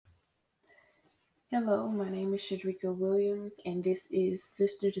Hello, my name is Shadrika Williams, and this is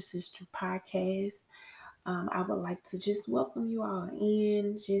Sister to Sister podcast. I would like to just welcome you all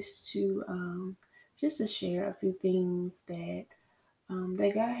in, just to share a few things that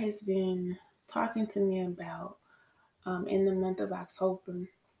God has been talking to me about in the month of October.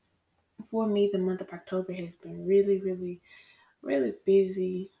 For me, the month of October has been really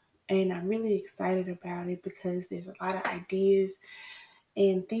busy, and I'm really excited about it because there's a lot of ideas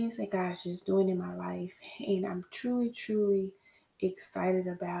and things that God's just doing in my life. And I'm truly excited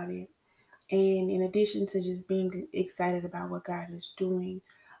about it. And in addition to just being excited about what God is doing,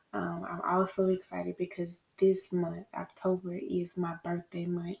 I'm also excited because this month, October, is my birthday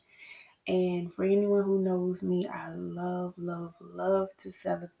month. And for anyone who knows me, I love to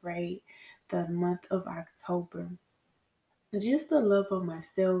celebrate the month of October. Just the love of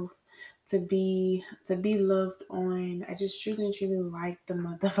myself, to be loved on. I just truly like the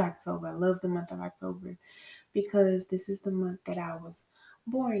month of October. I love the month of October because this is the month that I was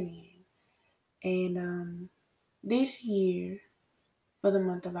born in. And this year, for the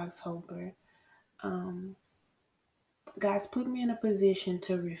month of October, um, God's put me in a position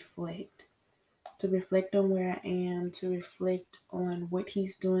to reflect on where I am, to reflect on what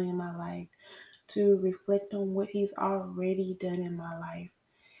He's doing in my life, to reflect on what He's already done in my life.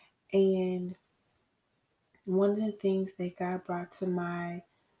 And one of the things that God brought to my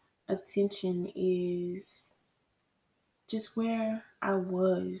attention is just where I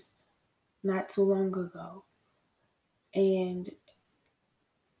was not too long ago. And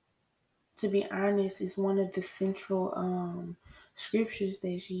to be honest, is one of the central scriptures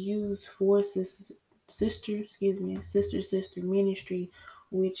that's used for sister ministry,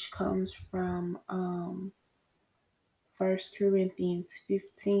 which comes from 1 Corinthians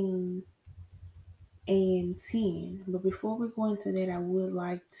 15 and 10. But before we go into that, I would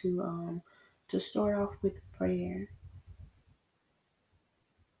like to start off with prayer.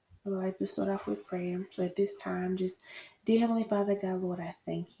 I would like to start off with prayer. So at this time, just dear Heavenly Father, God, Lord, I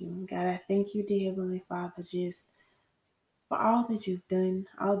thank you. God, I thank you, dear Heavenly Father, just for all that you've done,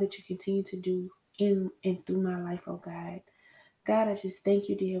 all that you continue to do in and through my life, oh God. God, I just thank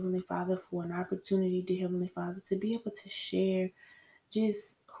you, dear Heavenly Father, for an opportunity, dear Heavenly Father, to be able to share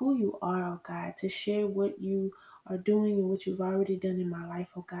just who you are, oh God, to share what you are doing and what you've already done in my life,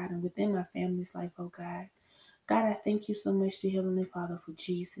 oh God, and within my family's life, oh God. God, I thank you so much, dear Heavenly Father, for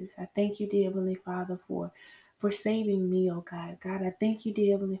Jesus. I thank you, dear Heavenly Father, for saving me, oh God. God, I thank you,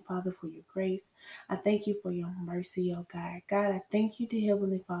 dear Heavenly Father, for your grace. I thank you for your mercy, oh God. God, I thank you, dear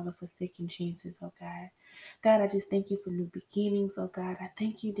Heavenly Father, for second chances, oh God. God, I just thank you for new beginnings, oh God. I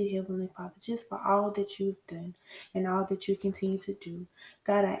thank you, dear Heavenly Father, just for all that you've done and all that you continue to do.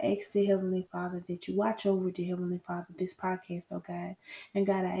 God, I ask, dear Heavenly Father, that you watch over, dear Heavenly Father, this podcast, oh God. And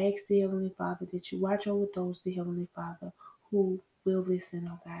God, I ask, dear Heavenly Father, that you watch over those, dear Heavenly Father, who will listen,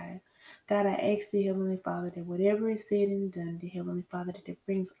 oh God. God, I ask, dear Heavenly Father, that whatever is said and done, dear Heavenly Father, that it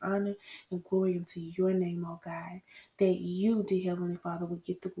brings honor and glory unto your name, oh God. That you, dear Heavenly Father, will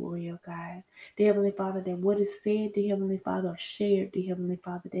get the glory, oh God. Dear Heavenly Father, that what is said, dear Heavenly Father, or shared, dear Heavenly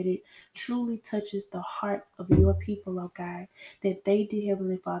Father, that it truly touches the hearts of your people, oh God. That they, dear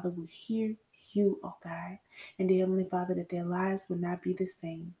Heavenly Father, will hear you, oh God. And dear Heavenly Father, that their lives would not be the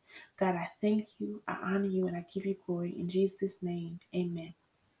same. God, I thank you, I honor you, and I give you glory. In Jesus' name, amen.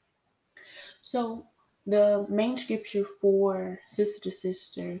 So, the main scripture for Sister to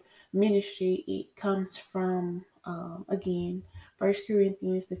Sister ministry, it comes from, again, 1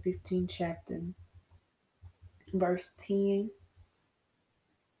 Corinthians, the 15th chapter, verse 10.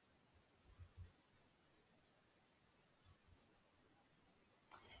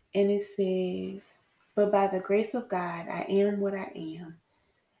 And it says, "But by the grace of God, I am what I am.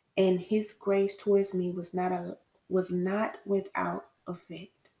 And his grace towards me was not without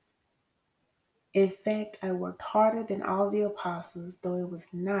effect. In fact, I worked harder than all the apostles, though it was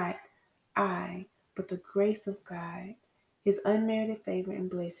not I, but the grace of God, his unmerited favor and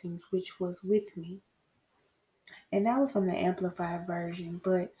blessings, which was with me." And that was from the Amplified Version,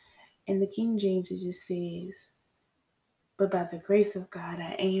 but in the King James, it just says, "But by the grace of God,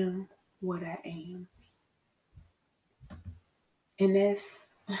 I am what I am." And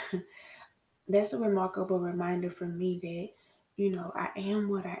that's a remarkable reminder for me that, I am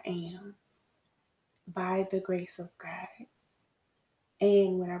what I am by the grace of God.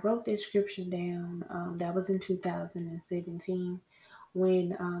 And when I wrote that scripture down, that was in 2017,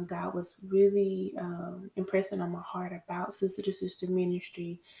 when God was really impressing on my heart about Sister to Sister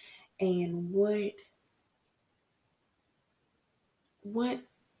ministry and what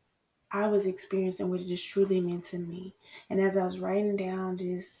I was experiencing what it just truly meant to me. And as I was writing down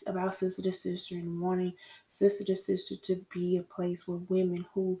just about Sister to Sister and wanting Sister to Sister to be a place where women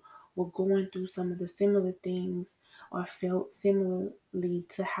who were going through some of the similar things or felt similarly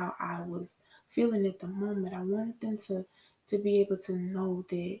to how I was feeling at the moment, I wanted them to be able to know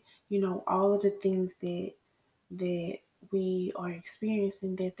that, all of the things that we are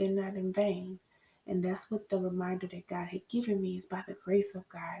experiencing, that they're not in vain. And that's what the reminder that God had given me is by the grace of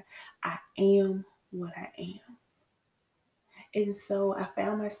God, I am what I am. And so I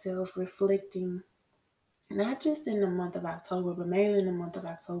found myself reflecting, not just in the month of October, but mainly in the month of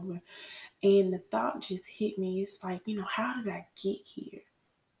October. And the thought just hit me. It's like, how did I get here?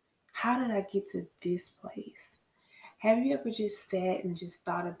 How did I get to this place? Have you ever just sat and just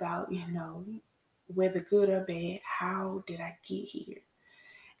thought about, whether good or bad, how did I get here?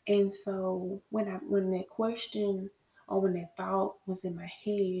 And so when that question or when that thought was in my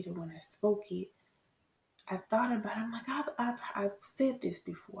head or when I spoke it, I thought about it. I'm like, I've said this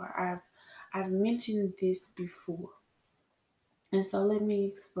before. I've mentioned this before. And so let me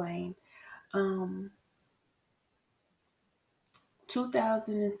explain. Um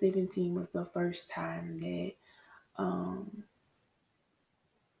 2017 was the first time um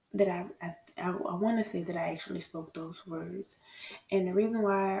that I want to say that I actually spoke those words. And the reason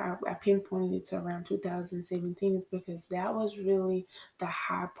why I pinpointed it to around 2017 is because that was really the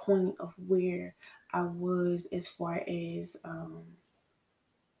high point of where I was as far as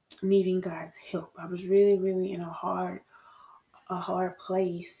needing God's help. I was really, really in a hard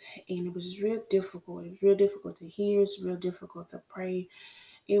place, and it was just real difficult. It was real difficult to hear. It's real difficult to pray.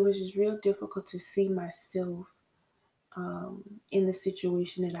 It was just real difficult to see myself in the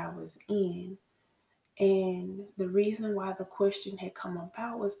situation that I was in. And the reason why the question had come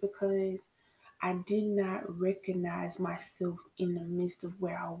about was because I did not recognize myself in the midst of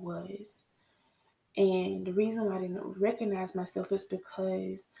where I was. And the reason why I didn't recognize myself is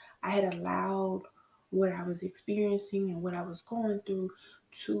because I had allowed what I was experiencing and what I was going through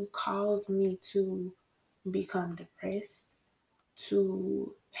to cause me to become depressed,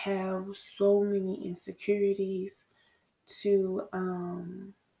 to have so many insecurities, to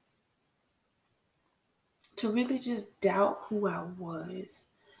to really just doubt who I was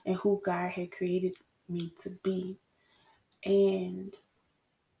and who God had created me to be. And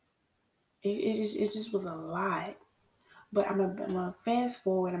it just was a lot. But I'm gonna fast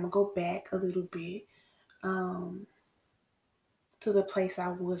forward. I'm gonna go back a little bit um, to the place I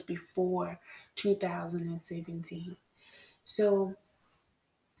was before 2017. So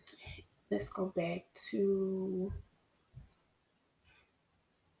let's go back to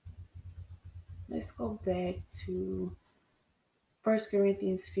let's go back to 1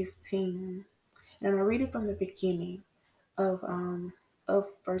 Corinthians 15, and I'm gonna read it from the beginning of 1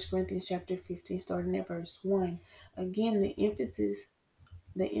 Corinthians chapter 15, starting at verse 1. Again, the emphasis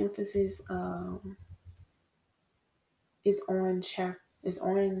is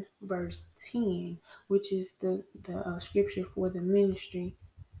on verse 10, which is the scripture for the ministry,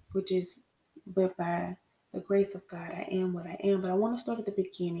 which is, but by the grace of God I am what I am. But I want to start at the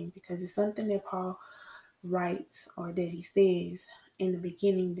beginning because it's something that Paul writes or that he says in the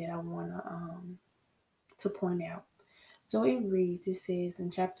beginning that I want to point out. So it reads, it says in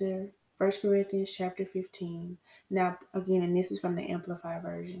chapter 1 Corinthians chapter 15. Now again, and this is from the Amplified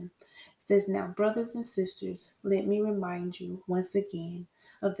version. It says, now brothers and sisters, let me remind you once again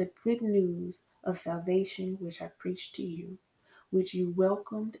of the good news of salvation which I preached to you, which you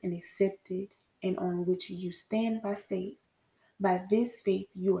welcomed and accepted, and on which you stand by faith. By this faith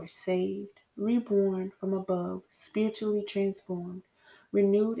you are saved, reborn from above, spiritually transformed,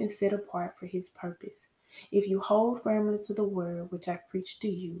 renewed and set apart for his purpose. If you hold firmly to the word which I preached to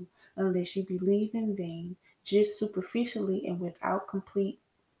you, unless you believe in vain, just superficially and without complete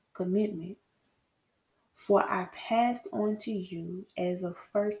commitment, for I passed on to you as of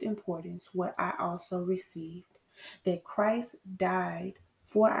first importance what I also received, that Christ died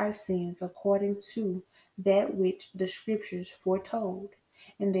for our sins according to that which the scriptures foretold,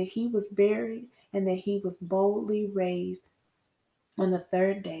 and that he was buried, and that he was boldly raised on the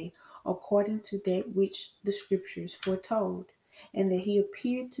third day, according to that which the scriptures foretold, and that he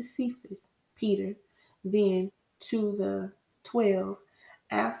appeared to Cephas, Peter, then to the 12.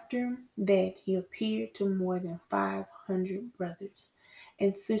 After that, he appeared to more than 500 brothers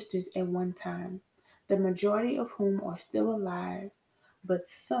and sisters at one time, the majority of whom are still alive, but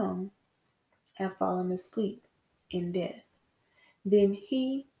some have fallen asleep in death. Then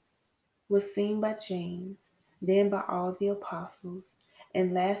he was seen by James, then by all the apostles,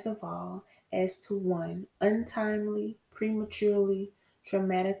 and last of all, as to one untimely, prematurely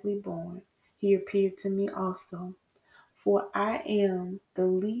traumatically born, he appeared to me also. For I am the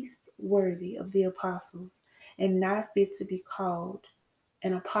least worthy of the apostles, and not fit to be called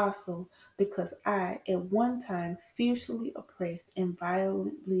an apostle, because I at one time fiercely oppressed and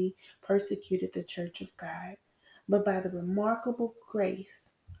violently persecuted the church of God. But by the remarkable grace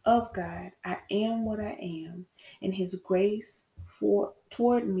of God, I am what I am, and his grace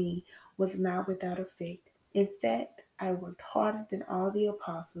toward me was not without effect. In fact, I worked harder than all the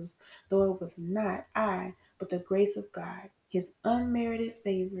apostles, though it was not I, but the grace of God, his unmerited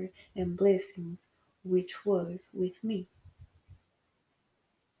favor and blessings, which was with me.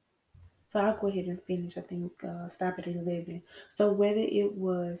 So I'll go ahead and finish, I think, stop at 11. So whether it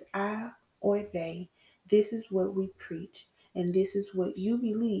was I or they, this is what we preach, and this is what you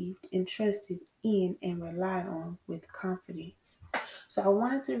believed and trusted in and relied on with confidence. So I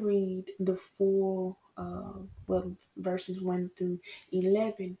wanted to read the full, verses 1 through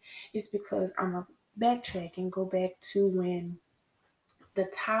 11. It's because I'm going to backtrack and go back to when the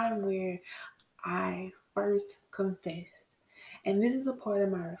time where I first confessed. And this is a part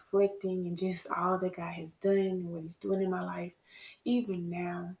of my reflecting and just all that God has done and what He's doing in my life, even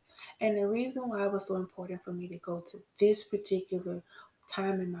now. And the reason why it was so important for me to go to this particular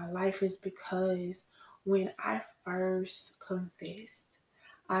time in my life is because when I first confessed,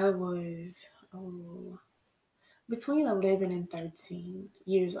 I was between 11 and 13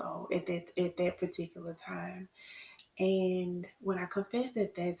 years old at that particular time. And when I confessed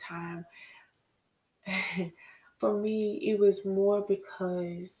at that time, for me, it was more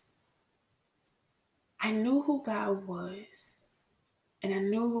because I knew who God was. And I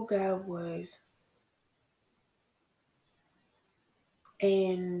knew who God was.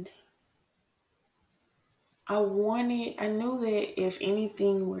 And I knew that if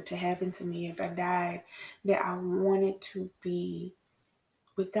anything were to happen to me, if I died, that I wanted to be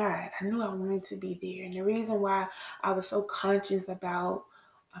with God. I knew I wanted to be there. And the reason why I was so conscious about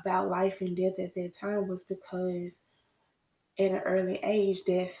life and death at that time was because at an early age,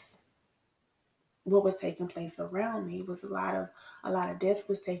 that's what was taking place around me. It was a lot of death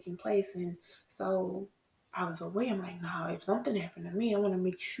was taking place, and so I was aware. I'm like, no, if something happened to me, I want to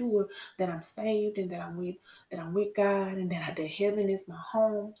make sure that I'm saved and that I'm with God and that heaven is my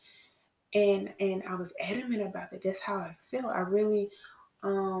home. And I was adamant about that. That's how I felt. I really,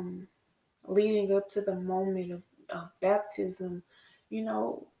 um, leading up to the moment of baptism, you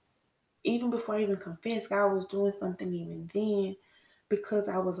know, even before I even confessed, God was doing something even then because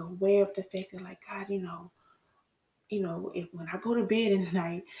I was aware of the fact that, like, God, if when I go to bed at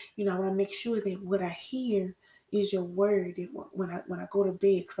night, I want to make sure that what I hear is your word. When I go to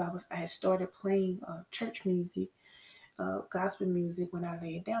bed, because I had started playing church music, gospel music when I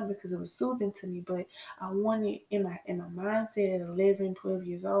laid down because it was soothing to me. But I wanted in my mindset at 11, 12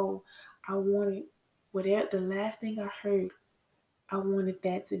 years old, I wanted whatever the last thing I heard. I wanted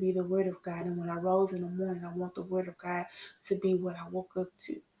that to be the word of God. And when I rose in the morning, I want the word of God to be what I woke up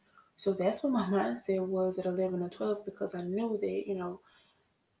to. So that's what my mindset was at 11 or 12 because I knew that,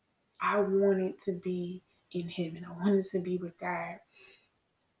 I wanted to be in heaven. I wanted to be with God.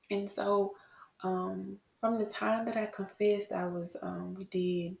 And so from the time that I confessed, we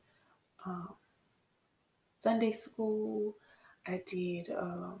did um, Sunday school. I did,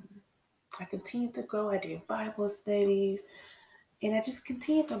 I continued to grow. I did Bible studies. And I just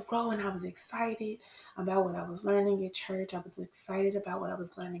continued to grow, and I was excited about what I was learning at church. I was excited about what I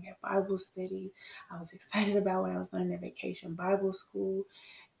was learning at Bible study. I was excited about what I was learning at Vacation Bible School.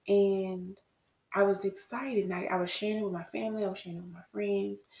 And I was excited. And I was sharing it with my family. I was sharing it with my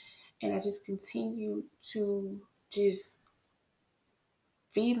friends. And I just continued to just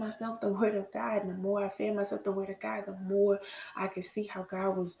feed myself the word of God. And the more I fed myself the word of God, the more I could see how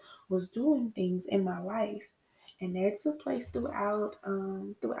God was doing things in my life. And that took place throughout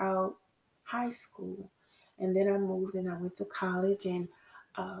high school. And then I moved and I went to college. And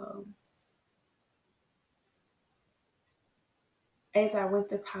um, as I went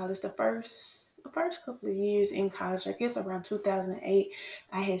to college, the first couple of years in college, I guess around 2008,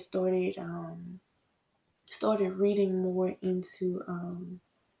 I had started reading more into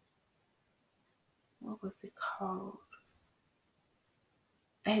what was it called?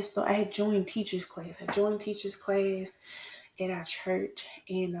 I had joined teachers class. I joined teachers class at our church,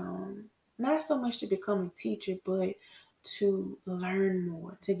 and not so much to become a teacher, but to learn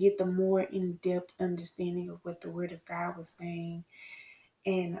more, to get the more in-depth understanding of what the Word of God was saying,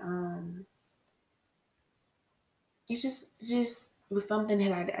 and it just was something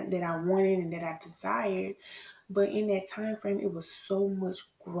that I wanted and that I desired. But in that time frame, it was so much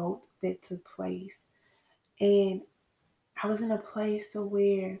growth that took place, and I was in a place to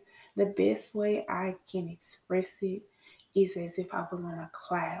where the best way I can express it is as if I was on a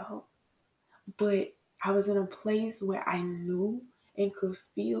cloud. But I was in a place where I knew and could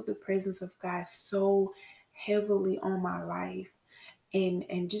feel the presence of God so heavily on my life.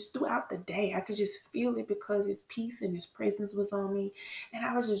 And just throughout the day, I could just feel it because his peace and his presence was on me. And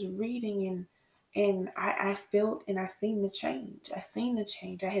I was just reading and I felt and I seen the change. I seen the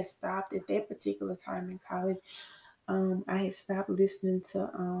change. I had stopped at that particular time in college. I had stopped listening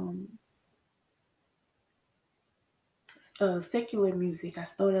to secular music. I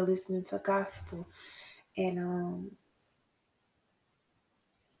started listening to gospel, and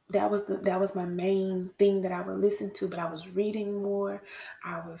that was my main thing that I would listen to. But I was reading more,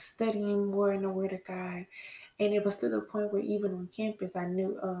 I was studying more in the Word of God, and it was to the point where even on campus, I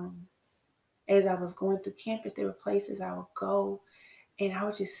knew as I was going through campus, there were places I would go, and I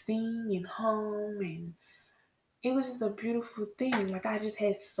would just sing and hum, and it was just a beautiful thing. Like I just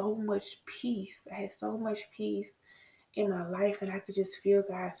had so much peace. I had so much peace in my life, and I could just feel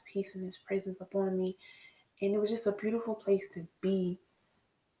God's peace and His presence upon me, and it was just a beautiful place to be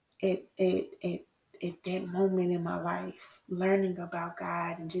at at at at that moment in my life, learning about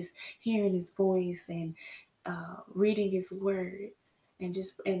God and just hearing His voice and reading His Word and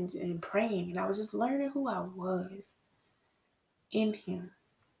just and praying, and I was just learning who I was in Him.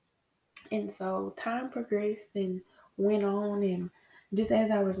 And so time progressed and went on, and just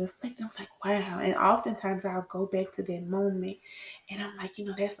as I was reflecting, I'm like, wow. And oftentimes I'll go back to that moment, and I'm like,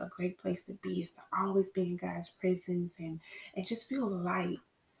 that's a great place to be. Is to always be in God's presence and just feel the light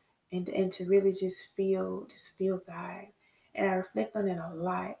and to really just feel God. And I reflect on it a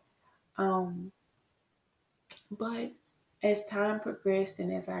lot. Um, but as time progressed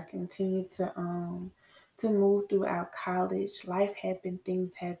and as I continued to move throughout college, life happened,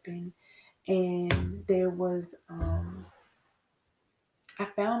 things happened, and there was I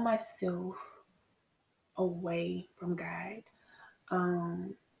found myself away from God.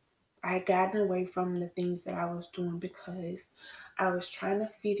 Um, I had gotten away from the things that I was doing because I was trying to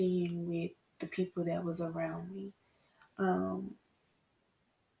fit in with the people that was around me. Um,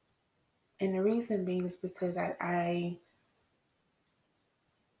 and the reason being is because I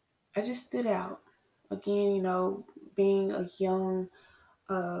just stood out. Again, being a young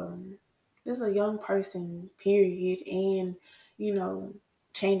just a young person, period, and you know,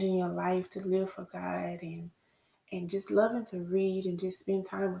 changing your life to live for God and just loving to read and just spend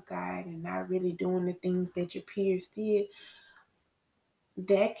time with God and not really doing the things that your peers did.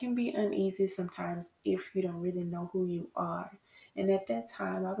 That can be uneasy sometimes if you don't really know who you are. And at that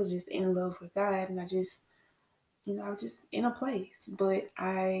time, I was just in love with God, and I was just in a place. But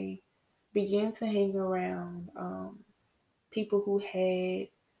I began to hang around people who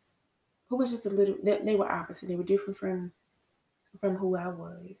was just a little. They were opposite. They were different from who I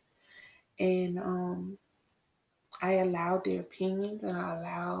was, and I allowed their opinions and I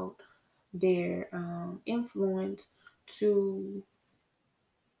allowed their influence to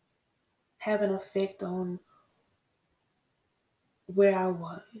have an effect on where I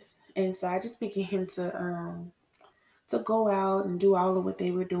was. And so I just began to go out and do all of what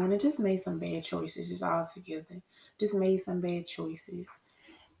they were doing and just made some bad choices just all together. Just made some bad choices.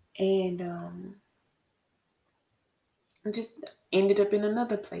 And just ended up in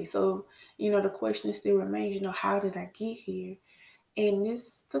another place. So, the question still remains, how did I get here? And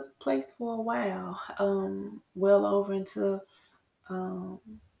this took place for a while, well over into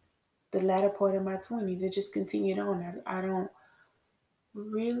the latter part of my 20s. It just continued on. I don't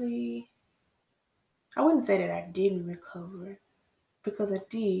really, I wouldn't say that I didn't recover because I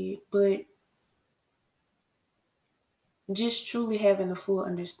did, but just truly having a full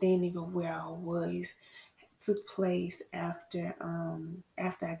understanding of where I was took place after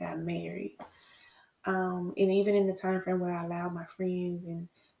I got married. And even in the time frame where I allowed my friends and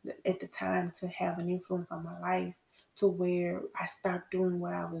at the time to have an influence on my life to where I stopped doing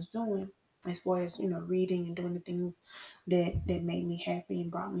what I was doing as far as, reading and doing the things that made me happy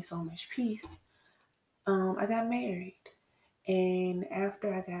and brought me so much peace. I got married. And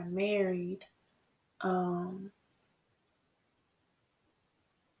after I got married, um,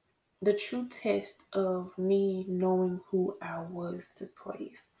 the true test of me knowing who I was took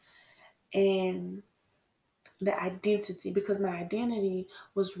place. And the identity, because my identity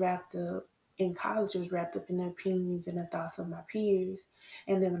was wrapped up in college, it was wrapped up in the opinions and the thoughts of my peers.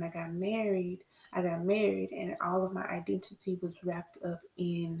 And then when I got married, and all of my identity was wrapped up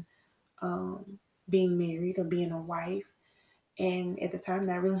in being married or being a wife. And at the time,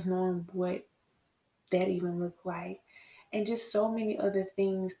 not really knowing what that even looked like. And just so many other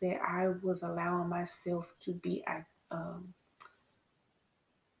things that I was allowing myself to be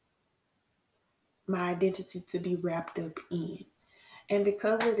my identity to be wrapped up in. And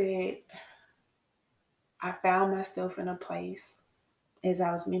because of that, I found myself in a place, as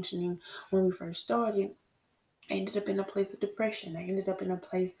I was mentioning when we first started, I ended up in a place of depression. I ended up in a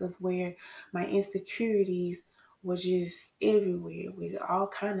place of where my insecurities were just everywhere with all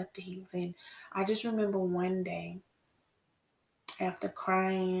kind of things. And I just remember one day after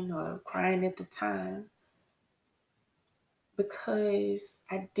crying at the time because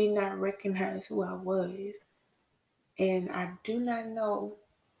I did not recognize who I was. And I do not know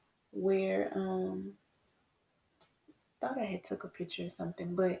where thought I had took a picture or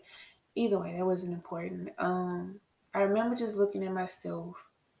something, but either way, that wasn't important. I remember just looking at myself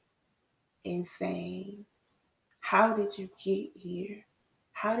and saying, how did you get here?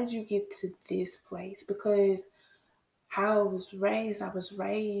 How did you get to this place? Because how I was raised,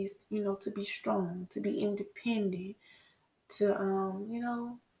 to be strong, to be independent,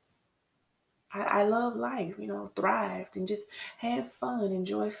 to, I love life, thrived and just have fun,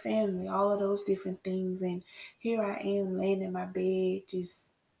 enjoy family, all of those different things. And here I am laying in my bed,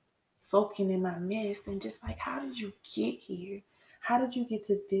 just soaking in my mess and just like, how did you get here? How did you get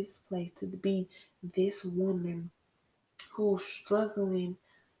to this place to be this woman who's struggling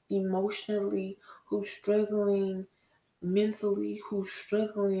emotionally, who's struggling mentally, who's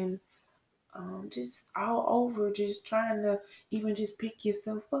struggling just all over, just trying to even just pick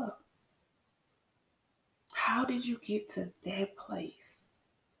yourself up? How did you get to that place?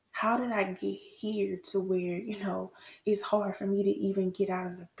 How did I get here to where, it's hard for me to even get out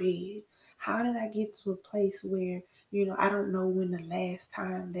of the bed? How did I get to a place where, I don't know when the last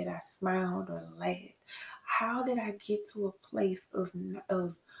time that I smiled or laughed? How did I get to a place of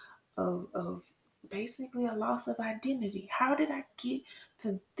basically a loss of identity? How did I get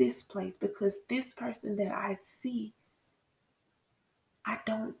to this place? Because this person that I see, I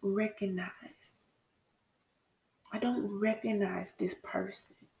don't recognize. I don't recognize this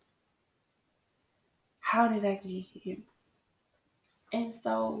person. How did I get here? And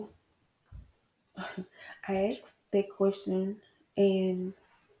so I asked that question, and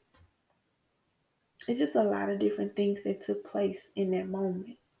it's just a lot of different things that took place in that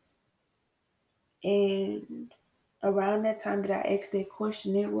moment. And around that time that I asked that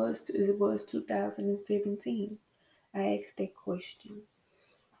question, it was 2017. I asked that question,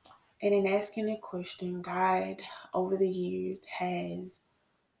 and in asking that question, God over the years has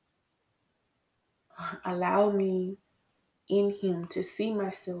allowed me in Him to see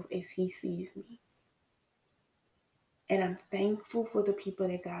myself as He sees me. And I'm thankful for the people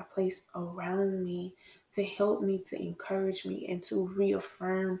that God placed around me to help me, to encourage me, and to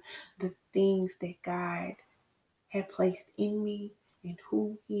reaffirm the things that God had placed in me and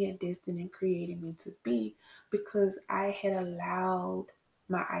who He had destined and created me to be, because I had allowed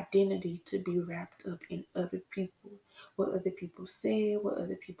my identity to be wrapped up in other people, what other people said, what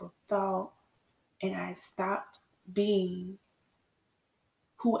other people thought, and I stopped being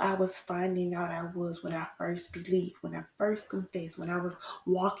who I was finding out I was when I first believed, when I first confessed, when I was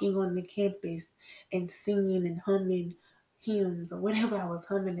walking on the campus and singing and humming hymns or whatever I was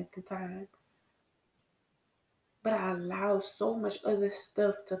humming at the time. But I allowed so much other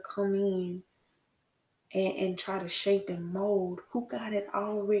stuff to come in and try to shape and mold who God had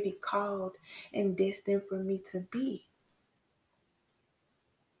already called and destined for me to be.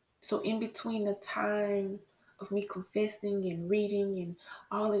 So in between the time of me confessing and reading and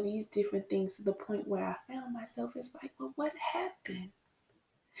all of these different things, to the point where I found myself, it's like, well, what happened?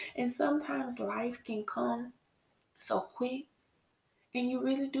 And sometimes life can come so quick, and you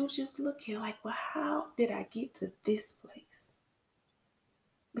really do just look at like, well, how did I get to this place?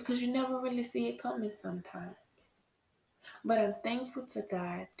 Because you never really see it coming sometimes. But I'm thankful to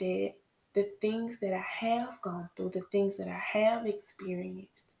God that the things that I have gone through, the things that I have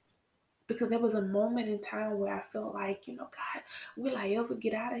experienced, because there was a moment in time where I felt like, God, will I ever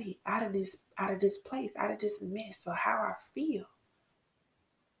get out of here, out of this place, out of this mess, or how I feel?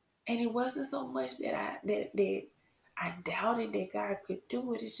 And it wasn't so much that I doubted that God could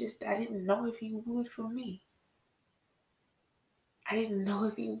do it. It's just I didn't know if He would for me. I didn't know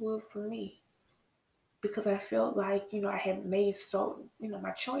if He would for me, because I felt like, I had made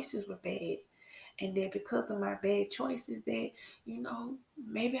my choices were bad. And that because of my bad choices that,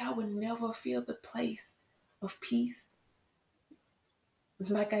 maybe I would never feel the place of peace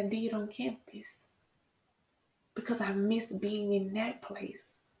like I did on campus, because I missed being in that place,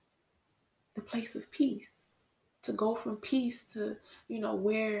 the place of peace. To go from peace to,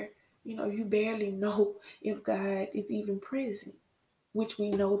 where, you barely know if God is even present. which we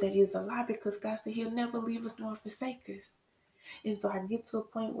know that is a lie because God said he'll never leave us nor forsake us. And so I get to a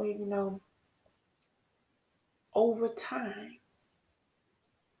point where, over time,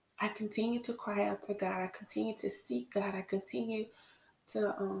 I continue to cry out to God. I continue to seek God. I continue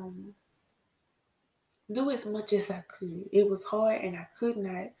to do as much as I could. It was hard and I could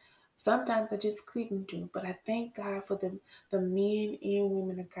not. Sometimes I just couldn't do. But I thank God for the men and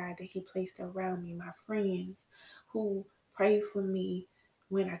women of God that he placed around me, my friends who prayed for me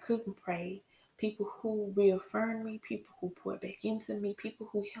when I couldn't pray, people who reaffirmed me, people who poured back into me, people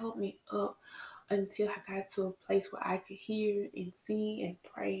who held me up until I got to a place where I could hear and see and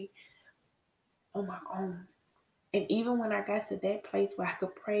pray on my own. And even when I got to that place where I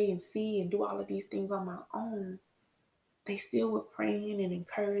could pray and see and do all of these things on my own, they still were praying and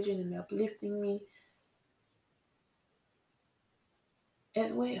encouraging and uplifting me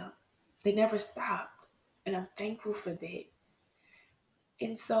as well. They never stopped. And I'm thankful for that.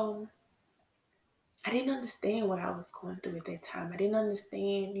 And so I didn't understand what I was going through at that time. I didn't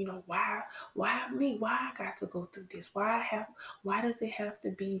understand, why me? Why I got to go through this? Why does it have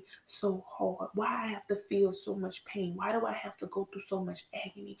to be so hard? Why I have to feel so much pain? Why do I have to go through so much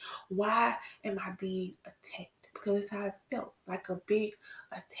agony? Why am I being attacked? Because it's how I felt, like a big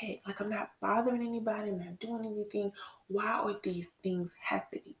attack. Like I'm not bothering anybody, I'm not doing anything. Why are these things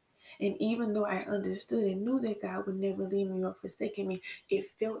happening? And even though I understood and knew that God would never leave me or forsake me, it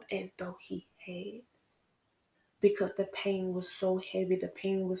felt as though he had, because the pain was so heavy. The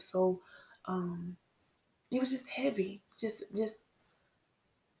pain was so, it was just heavy, just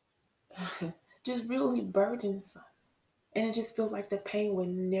really burdensome. And it just felt like the pain would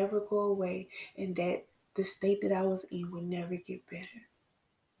never go away and that the state that I was in would never get better.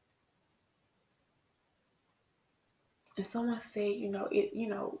 And someone said,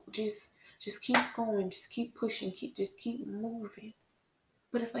 just keep going, just keep pushing, just keep moving.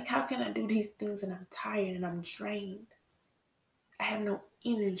 But it's like, how can I do these things and I'm tired and I'm drained? I have no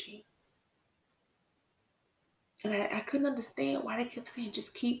energy. And I couldn't understand why they kept saying,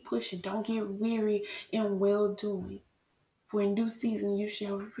 just keep pushing. Don't get weary in well doing. For in due season you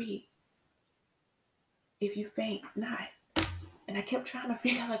shall reap if you faint not. And I kept trying to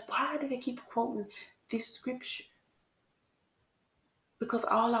figure out, like, why do they keep quoting this scripture? Because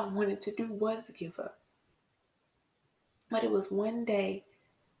all I wanted to do was give up. But it was one day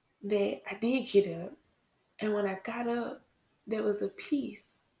that I did get up. And when I got up, there was a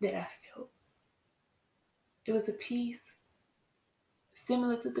peace that I felt. It was a peace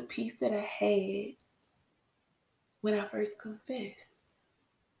similar to the peace that I had when I first confessed.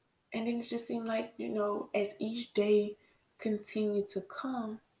 And then it just seemed like, as each day continued to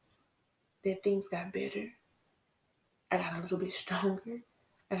come, that things got better. I got a little bit stronger.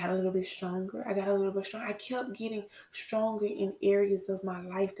 I got a little bit stronger. I got a little bit stronger. I kept getting stronger in areas of my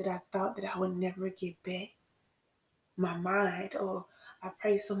life that I thought that I would never get back. My mind, I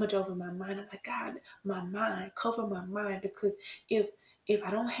pray so much over my mind. I'm like, God, my mind, cover my mind, because if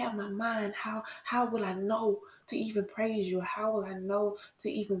I don't have my mind, how will I know to even praise you? How will I know to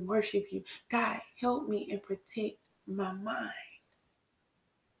even worship you? God, help me and protect my mind.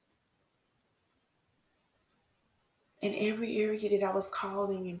 And every area that I was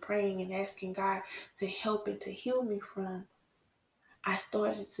calling and praying and asking God to help and to heal me from, I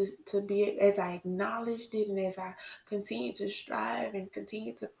started to be, as I acknowledged it and as I continued to strive and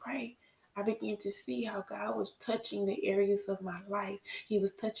continued to pray, I began to see how God was touching the areas of my life. He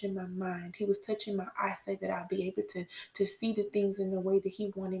was touching my mind. He was touching my eyesight, that I'll be able to see the things in the way that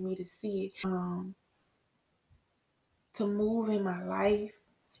he wanted me to see it, to move in my life.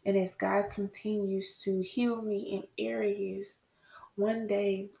 And as God continues to heal me in areas, one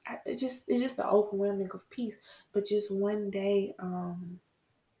day, it's just the overwhelming of peace. But just one day,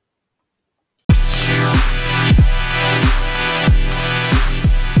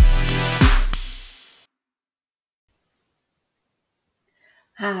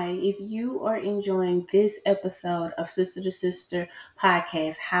 hi, if you are enjoying this episode of Sister to Sister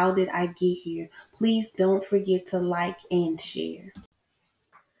podcast, How Did I Get Here? Please don't forget to like and share.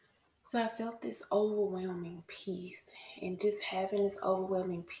 So I felt this overwhelming peace, and just having this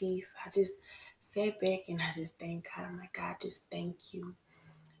overwhelming peace, I just sat back and I just thank God. I'm like, God, just thank you.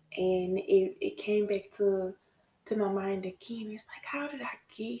 And it came back to my mind again. It's like, how did I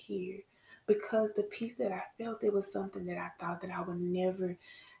get here? Because the peace that I felt, it was something that I thought that I would never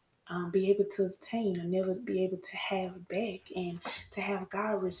be able to obtain, or never be able to have back. And to have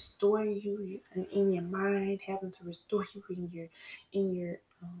God restore you in your mind, having to restore you in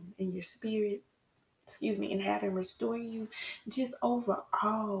your spirit, excuse me, and have him restore you just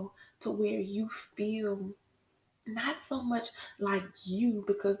overall to where you feel not so much like you,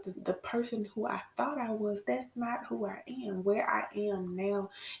 because the person who I thought I was, that's not who I am. Where I am now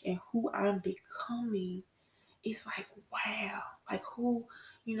and who I'm becoming, it's like, wow, like who,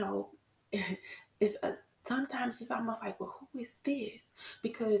 you know, it's sometimes it's almost like, well, who is this?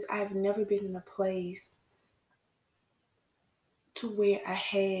 Because I've never been in a place to where I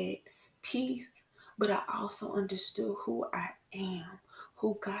had peace, but I also understood who I am,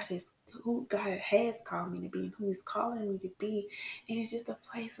 who God is, who God has called me to be, and who He's calling me to be. And it's just a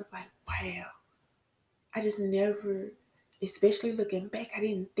place of like, wow, I just never, especially looking back, I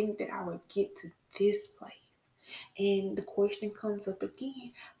didn't think that I would get to this place. And the question comes up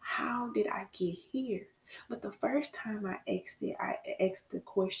again, how did I get here? But the first time I asked the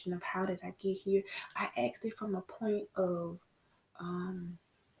question of how did I get here, I asked it from a point of um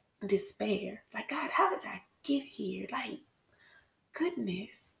despair. Like, God, how did I get here? Like,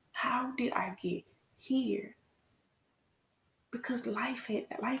 goodness, how did I get here? Because life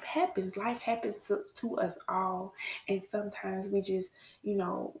happens to us all, and sometimes we just,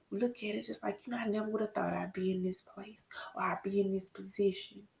 look at it just like, I never would have thought I'd be in this place or I'd be in this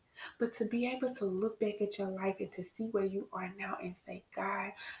position. But to be able to look back at your life and to see where you are now and say,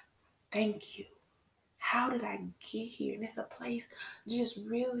 God, thank you. How did I get here? And it's a place just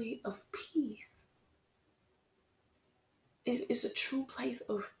really of peace. It's a true place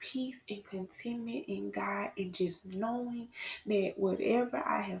of peace and contentment in God, and just knowing that whatever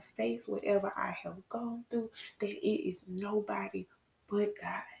I have faced, whatever I have gone through, that it is nobody but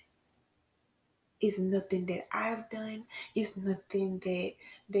God. It's nothing that I've done. It's nothing that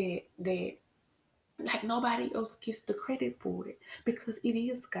like nobody else gets the credit for it, because it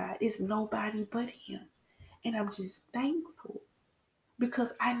is God. It's nobody but Him. And I'm just thankful,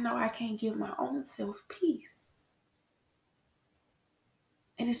 because I know I can't give my own self peace.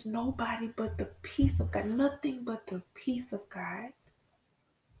 And it's nobody but the peace of God, nothing but the peace of God.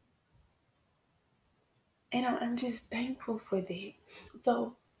 And I'm just thankful for that.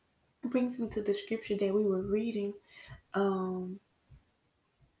 So it brings me to the scripture that we were reading um,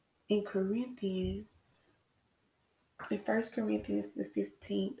 in Corinthians, in First Corinthians, the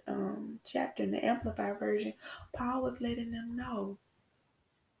 15th chapter, in the Amplified Version. Paul was letting them know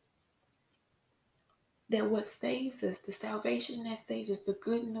that what saves us, the salvation that saves us, the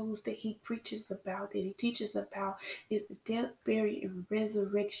good news that he preaches about, that he teaches about, is the death, burial, and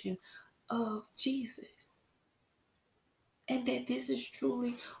resurrection of Jesus. And that this is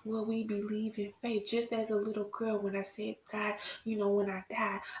truly what we believe in faith. Just as a little girl, when I said, God, when I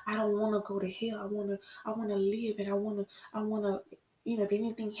die, I don't want to go to hell. I wanna live, and I wanna, if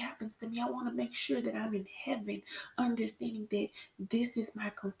anything happens to me, I want to make sure that I'm in heaven, understanding that this is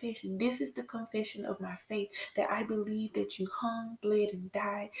my confession. This is the confession of my faith, that I believe that you hung, bled, and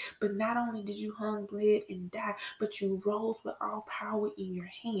died. But not only did you hung, bled, and die, but you rose with all power in your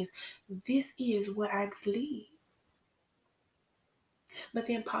hands. This is what I believe. But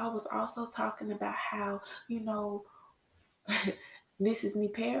then Paul was also talking about how, this is me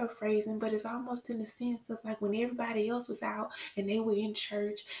paraphrasing, but it's almost in the sense of like when everybody else was out and they were in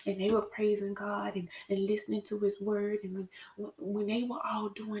church and they were praising God and listening to his word. And when they were all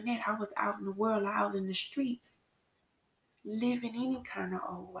doing that, I was out in the world, out in the streets, living any kind of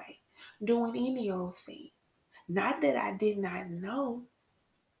old way, doing any old thing. Not that I did not know,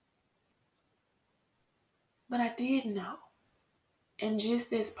 but I did know. And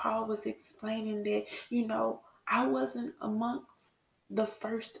just as Paul was explaining that, I wasn't amongst the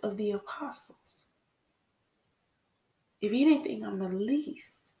first of the apostles. If anything, I'm the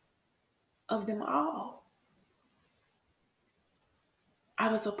least of them all. I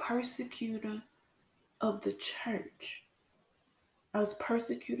was a persecutor of the church. I was a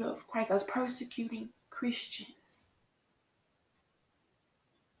persecutor of Christ. I was persecuting Christians.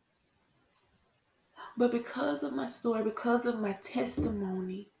 But because of my story, because of my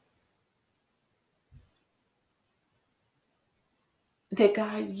testimony, that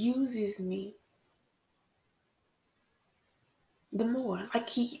God uses me the more. Like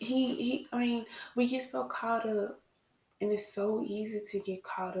I mean, we get so caught up, and it's so easy to get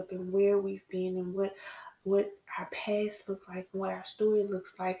caught up in where we've been and what our past looks like and what our story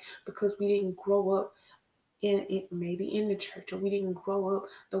looks like, because we didn't grow up in maybe in the church, or we didn't grow up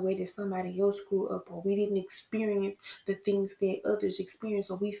the way that somebody else grew up, or we didn't experience the things that others experience.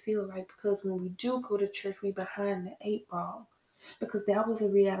 So we feel like because when we do go to church, we behind the eight ball. Because that was a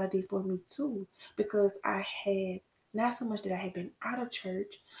reality for me too. Because I had not so much that I had been out of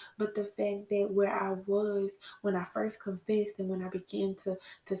church, but the fact that where I was when I first confessed, and when I began to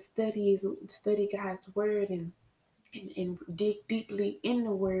study God's word, and dig deeply in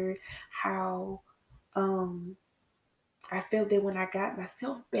the word, how um I felt that when I got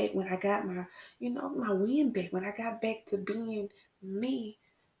myself back, when I got my, my wind back, when I got back to being me,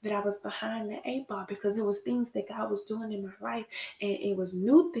 that I was behind the eight ball because it was things that God was doing in my life, and it was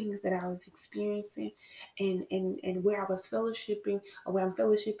new things that I was experiencing, and where I was fellowshipping, or where I'm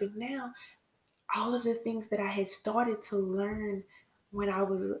fellowshipping now. All of the things that I had started to learn when I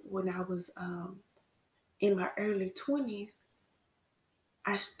was in my early 20s,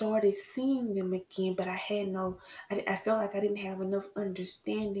 I started seeing them again, but I felt like I didn't have enough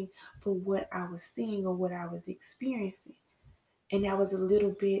understanding for what I was seeing or what I was experiencing. And that was a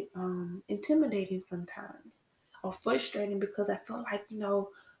little bit intimidating sometimes, or frustrating, because I felt like,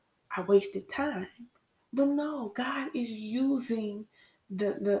 I wasted time. But no, God is using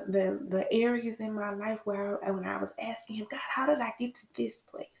the areas in my life when I was asking him, God, how did I get to this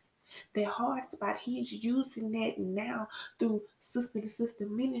place? That hard spot, he's using that now through sister to sister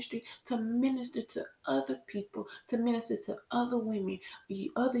ministry to minister to other people, to minister to other women,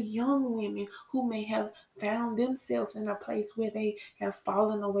 other young women who may have found themselves in a place where they have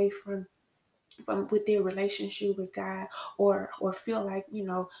fallen away from with their relationship with God, or feel like,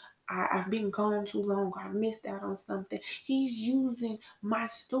 I've been gone too long, or I missed out on something. He's using my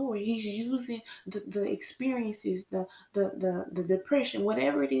story. He's using the experiences, the depression,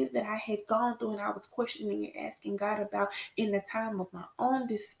 whatever it is that I had gone through and I was questioning and asking God about in the time of my own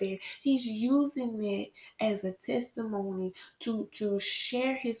despair. He's using that as a testimony to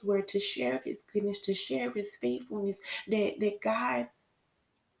share his word, to share his goodness, to share his faithfulness, that God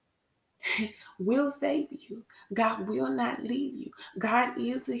will save you. God will not leave you. God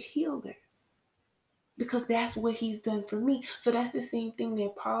is a healer, because that's what he's done for me. So that's the same thing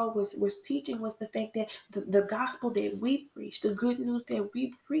that Paul was teaching, was the fact that the gospel that we preach, the good news that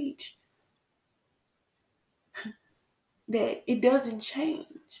we preach, that it doesn't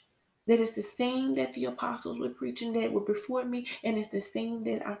change. That it's the same that the apostles were preaching that were before me, and it's the same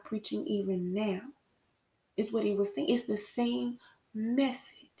that I'm preaching even now. Is what he was saying. It's the same message.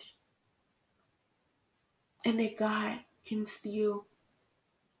 And that God can still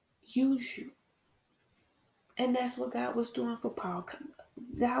use you. And that's what God was doing for Paul.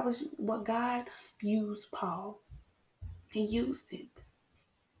 That was what God used Paul. He used him.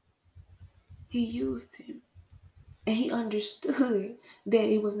 He used him. And he understood that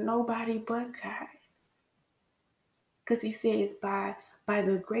it was nobody but God. Because he says, by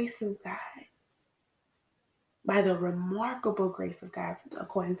the grace of God, by the remarkable grace of God,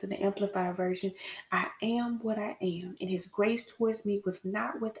 according to the Amplified Version, I am what I am. And his grace towards me was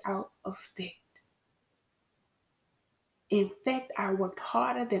not without effect. In fact, I worked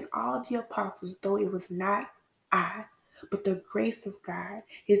harder than all the apostles, though it was not I, but the grace of God,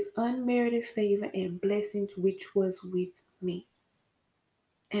 his unmerited favor and blessings which was with me.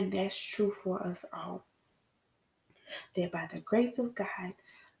 And that's true for us all. That by the grace of God,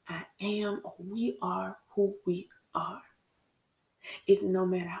 I am, or we are who we are. It's no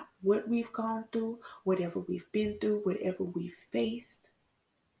matter what we've gone through, whatever we've been through, whatever we've faced,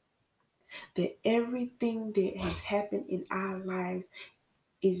 that everything that has happened in our lives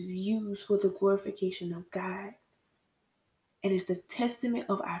is used for the glorification of God. And it's the testament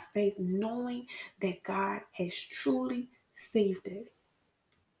of our faith, knowing that God has truly saved us.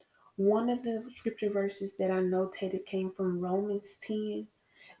 One of the scripture verses that I notated came from Romans 10,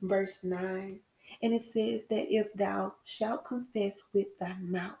 verse 9. And it says that if thou shalt confess with thy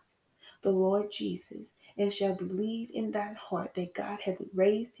mouth the Lord Jesus, and shalt believe in thine heart that God hath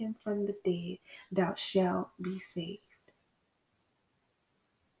raised him from the dead, thou shalt be saved.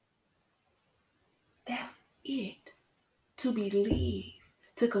 That's it. To believe,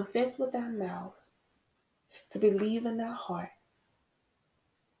 to confess with thy mouth, to believe in thy heart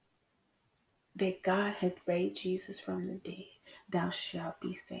that God hath raised Jesus from the dead, thou shalt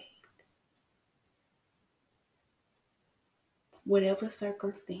be saved. Whatever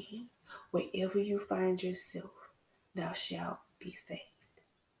circumstance, wherever you find yourself, thou shalt be saved.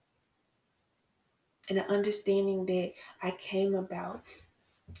 And the understanding that I came about,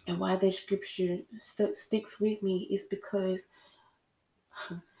 and why that scripture sticks with me, is because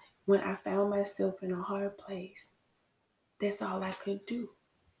when I found myself in a hard place, that's all I could do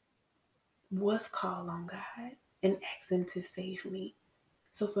was call on God and ask him to save me.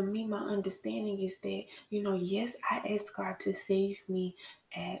 So for me, my understanding is that, yes, I asked God to save me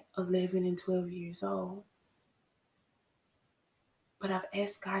at 11 and 12 years old. But I've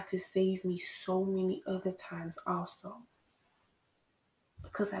asked God to save me so many other times also.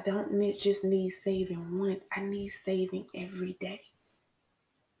 Because I don't just need saving once. I need saving every day.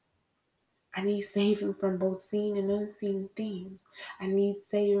 I need saving from both seen and unseen things. I need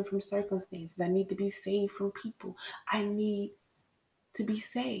saving from circumstances. I need to be saved from people. I need to be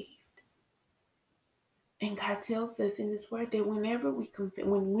saved. And God tells us in His Word that whenever we confess,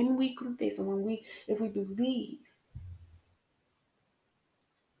 when we confess, and if we believe,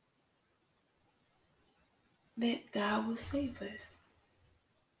 that God will save us.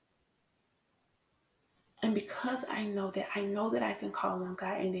 And because I know that I can call on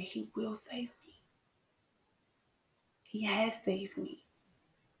God and that He will save me. He has saved me.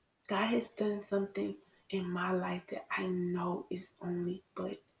 God has done something in my life that I know is only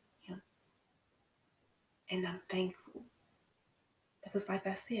but Him. And I'm thankful. Because like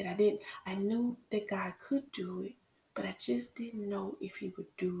I said, I knew that God could do it, but I just didn't know if He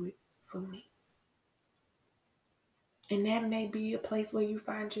would do it for me. And that may be a place where you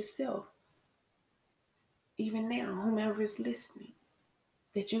find yourself, even now, whomever is listening,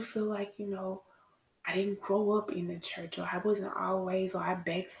 that you feel like, I didn't grow up in the church, or I wasn't always, or I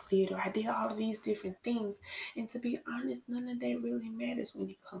backslid, or I did all of these different things. And to be honest, none of that really matters when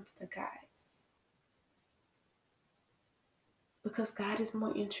it comes to God. Because God is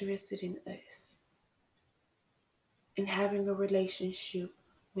more interested in us, in having a relationship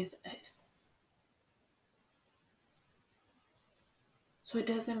with us. So it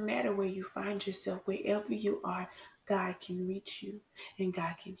doesn't matter where you find yourself, wherever you are, God can reach you, and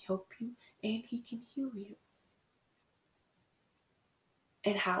God can help you, and He can heal you.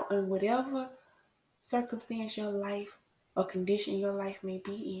 And whatever circumstance your life or condition your life may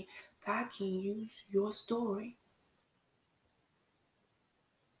be in, God can use your story.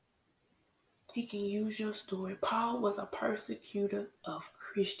 He can use your story. Paul was a persecutor of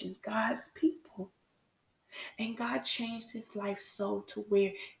Christians, God's people. And God changed his life so to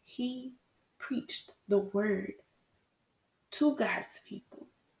where he preached the word to God's people.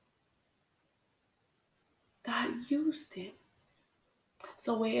 God used him.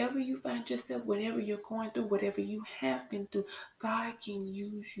 So wherever you find yourself, whatever you're going through, whatever you have been through, God can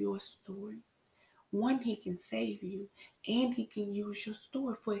use your story. One, He can save you, and He can use your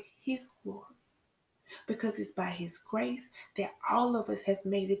story for His glory. Because it's by His grace that all of us have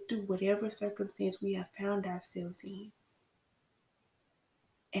made it through whatever circumstance we have found ourselves in.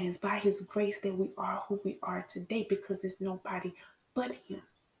 And it's by His grace that we are who we are today, because there's nobody but Him.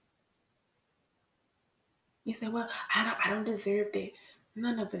 You say, well, I don't deserve that.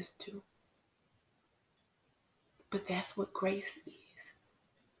 None of us do. But that's what grace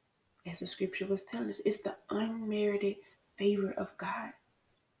is. As the scripture was telling us, it's the unmerited favor of God.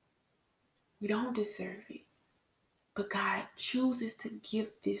 We don't deserve it. But God chooses to give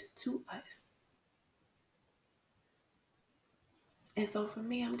this to us. And so for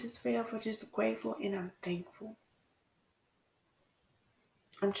me, I'm just forever just grateful, and I'm thankful.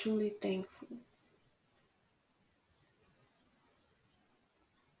 I'm truly thankful.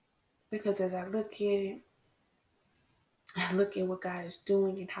 Because as I look at it, I look at what God is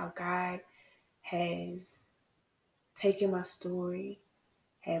doing and how God has taken my story,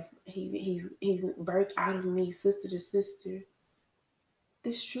 he's birthed out of me, sister to sister.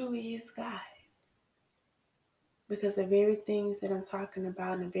 This truly is God. Because the very things that I'm talking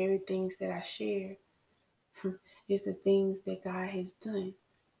about and the very things that I share is the things that God has done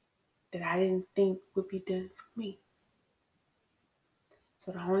that I didn't think would be done for me.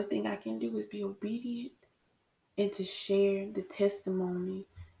 So the only thing I can do is be obedient and to share the testimony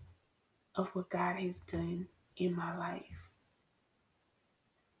of what God has done in my life.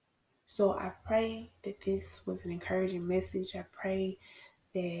 So I pray that this was an encouraging message. I pray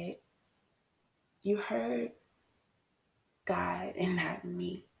that you heard God and not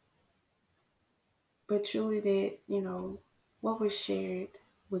me. But truly that, what was shared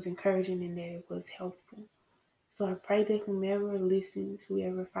was encouraging and that it was helpful. So I pray that whomever listens,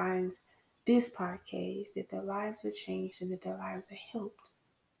 whoever finds this podcast, that their lives are changed and that their lives are helped.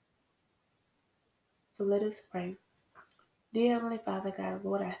 So let us pray. Dear Heavenly Father, God,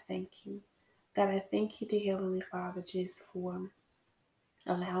 Lord, I thank you. God, I thank you, dear Heavenly Father, just for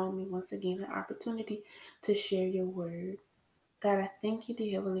allowing me once again the opportunity to share your word. God, I thank you,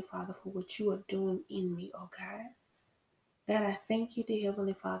 dear Heavenly Father, for what you are doing in me, oh God. God, I thank you, dear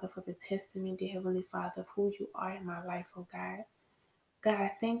Heavenly Father, for the testimony, dear Heavenly Father, of who you are in my life, oh God. God,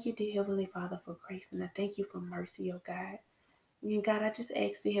 I thank you, dear Heavenly Father, for grace, and I thank you for mercy, oh God. And God, I just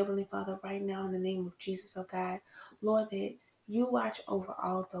ask the Heavenly Father right now in the name of Jesus, oh God, Lord, that you watch over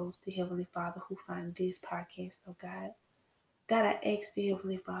all those, the Heavenly Father, who find this podcast, oh God. God, I ask the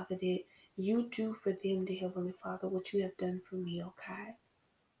Heavenly Father that you do for them, the Heavenly Father, what you have done for me, oh God.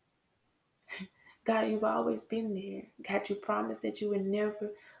 God, you've always been there. God, you promised that you would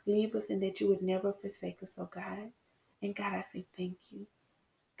never leave us and that you would never forsake us, oh God. And God, I say thank you.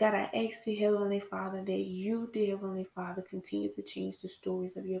 God, I ask the Heavenly Father that you, dear Heavenly Father, continue to change the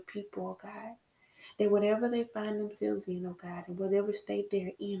stories of your people, oh God. That whatever they find themselves in, oh God, and whatever state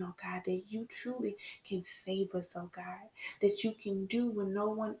they're in, oh God, that you truly can save us, oh God. That you can do what no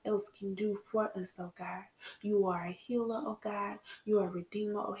one else can do for us, oh God. You are a healer, oh God. You are a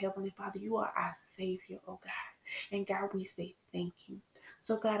redeemer, oh Heavenly Father. You are our Savior, oh God. And God, we say thank you.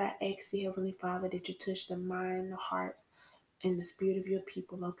 So God, I ask the Heavenly Father that you touch the mind, the hearts, and the spirit of your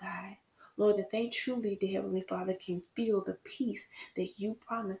people, oh God. Lord, that they truly, the Heavenly Father, can feel the peace that you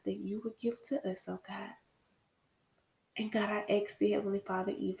promised that you would give to us, oh God. And God, I ask the Heavenly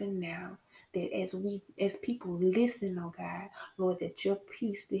Father even now that as people listen, oh God, Lord, that your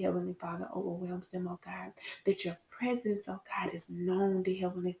peace, the Heavenly Father, overwhelms them, oh God. That your presence, oh God, is known, the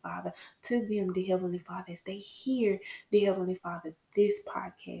Heavenly Father, to them, the Heavenly Father, as they hear, the Heavenly Father, this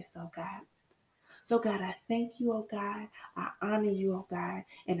podcast, oh God. So, God, I thank you, oh God. I honor you, oh God,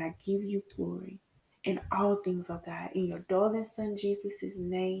 and I give you glory in all things, oh God. In your darling Son, Jesus'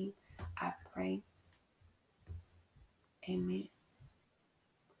 name, I pray. Amen.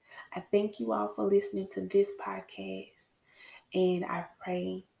 I thank you all for listening to this podcast, and I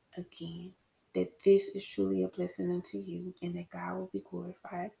pray again that this is truly a blessing unto you and that God will be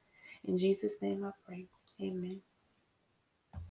glorified. In Jesus' name I pray. Amen.